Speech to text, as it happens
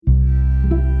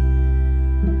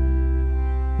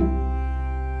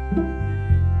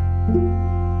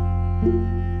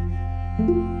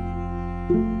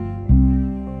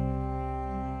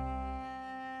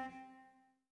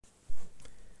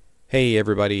Hey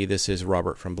everybody, this is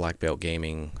Robert from Black Belt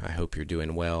Gaming. I hope you're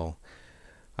doing well.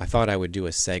 I thought I would do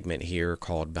a segment here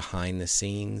called Behind the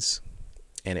Scenes.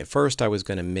 And at first I was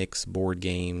going to mix board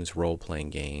games,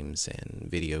 role-playing games, and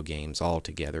video games all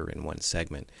together in one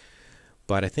segment.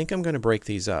 But I think I'm going to break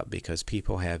these up because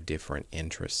people have different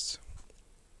interests.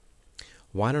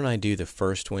 Why don't I do the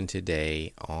first one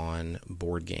today on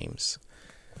board games?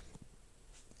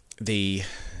 The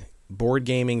board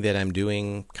gaming that I'm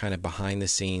doing kind of behind the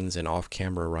scenes and off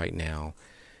camera right now,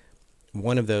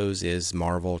 one of those is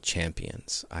Marvel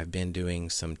Champions. I've been doing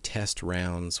some test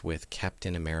rounds with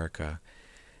Captain America,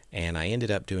 and I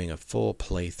ended up doing a full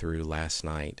playthrough last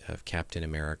night of Captain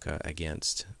America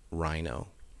against Rhino.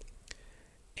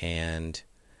 And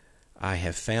I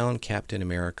have found Captain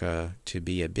America to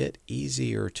be a bit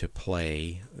easier to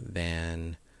play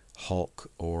than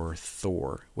Hulk or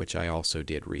Thor, which I also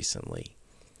did recently.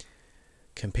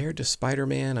 Compared to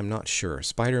Spider-Man, I'm not sure.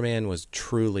 Spider-Man was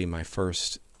truly my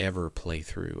first ever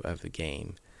playthrough of the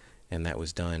game, and that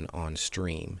was done on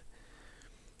stream.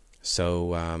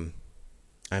 So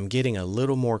I'm getting a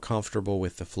little more comfortable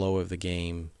with the flow of the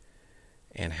game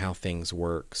and how things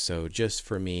work. So just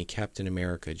for me, Captain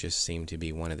America just seemed to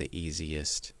be one of the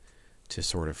easiest to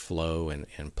sort of flow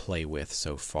and play with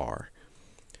so far.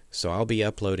 So I'll be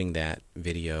uploading that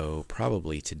video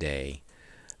probably today.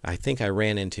 I think I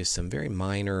ran into some very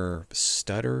minor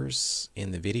stutters in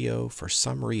the video for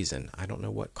some reason. I don't know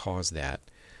what caused that.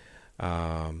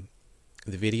 The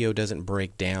video doesn't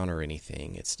break down or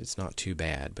anything. It's not too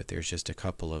bad, but there's just a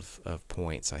couple of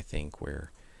points, I think,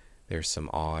 where there's some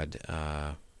odd,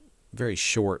 very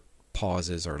short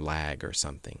pauses or lag or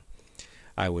something.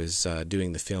 I was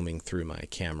doing the filming through my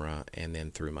camera and then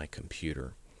through my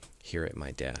computer here at my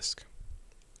desk.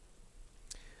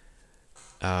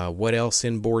 What else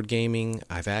in board gaming?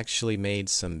 I've actually made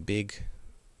some big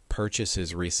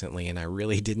purchases recently, and I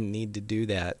really didn't need to do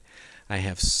that. I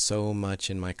have so much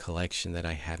in my collection that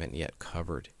I haven't yet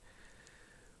covered.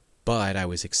 But I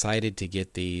was excited to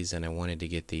get these, and I wanted to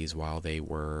get these while they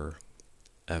were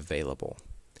available.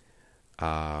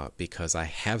 Because I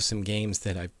have some games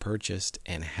that I've purchased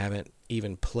and haven't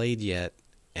even played yet,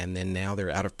 and then now they're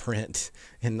out of print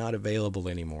and not available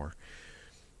anymore.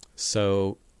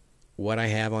 So what I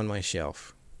have on my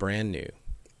shelf, brand new,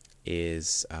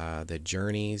 is the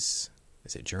Journeys.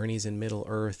 Is it Journeys in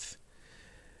Middle-earth?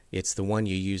 It's the one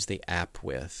you use the app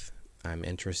with. I'm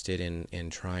interested in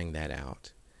trying that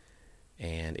out.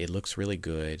 And it looks really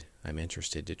good. I'm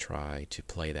interested to try to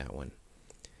play that one.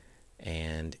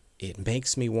 And it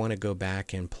makes me want to go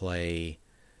back and play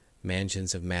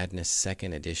Mansions of Madness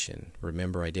 2nd Edition.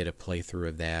 Remember, I did a playthrough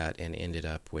of that and ended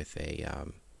up with a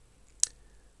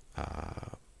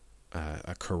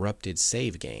corrupted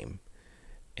save game,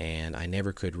 and I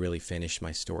never could really finish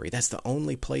my story. That's the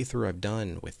only playthrough I've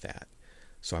done with that.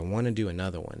 So I want to do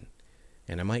another one,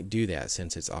 and I might do that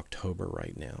since it's October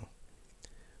right now.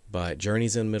 But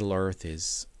Journeys in Middle-earth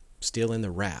is still in the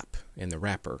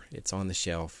wrapper. It's on the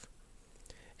shelf.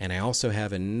 And I also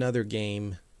have another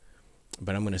game,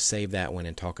 but I'm going to save that one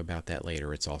and talk about that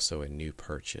later. It's also a new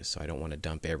purchase, so I don't want to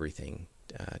dump everything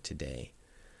today.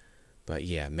 But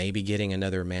yeah, maybe getting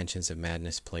another Mansions of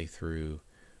Madness playthrough,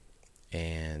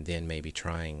 and then maybe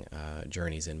trying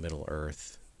Journeys in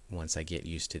Middle-earth once I get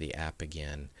used to the app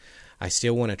again. I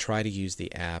still want to try to use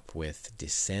the app with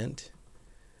Descent,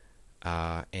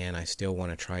 and I still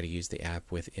want to try to use the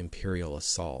app with Imperial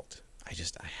Assault.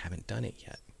 I haven't done it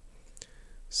yet.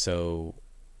 So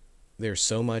there's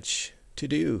so much to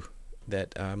do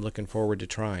that I'm looking forward to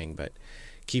trying. But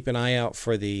keep an eye out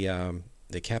for the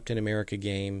Captain America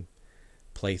game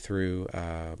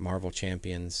playthrough, Marvel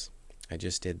Champions. I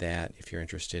just did that. If you're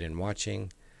interested in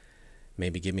watching,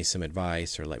 maybe give me some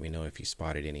advice or let me know if you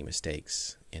spotted any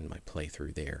mistakes in my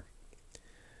playthrough there.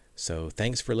 So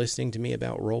thanks for listening to me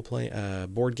about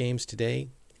board games today.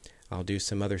 I'll do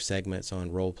some other segments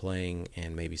on role-playing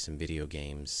and maybe some video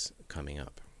games coming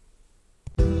up.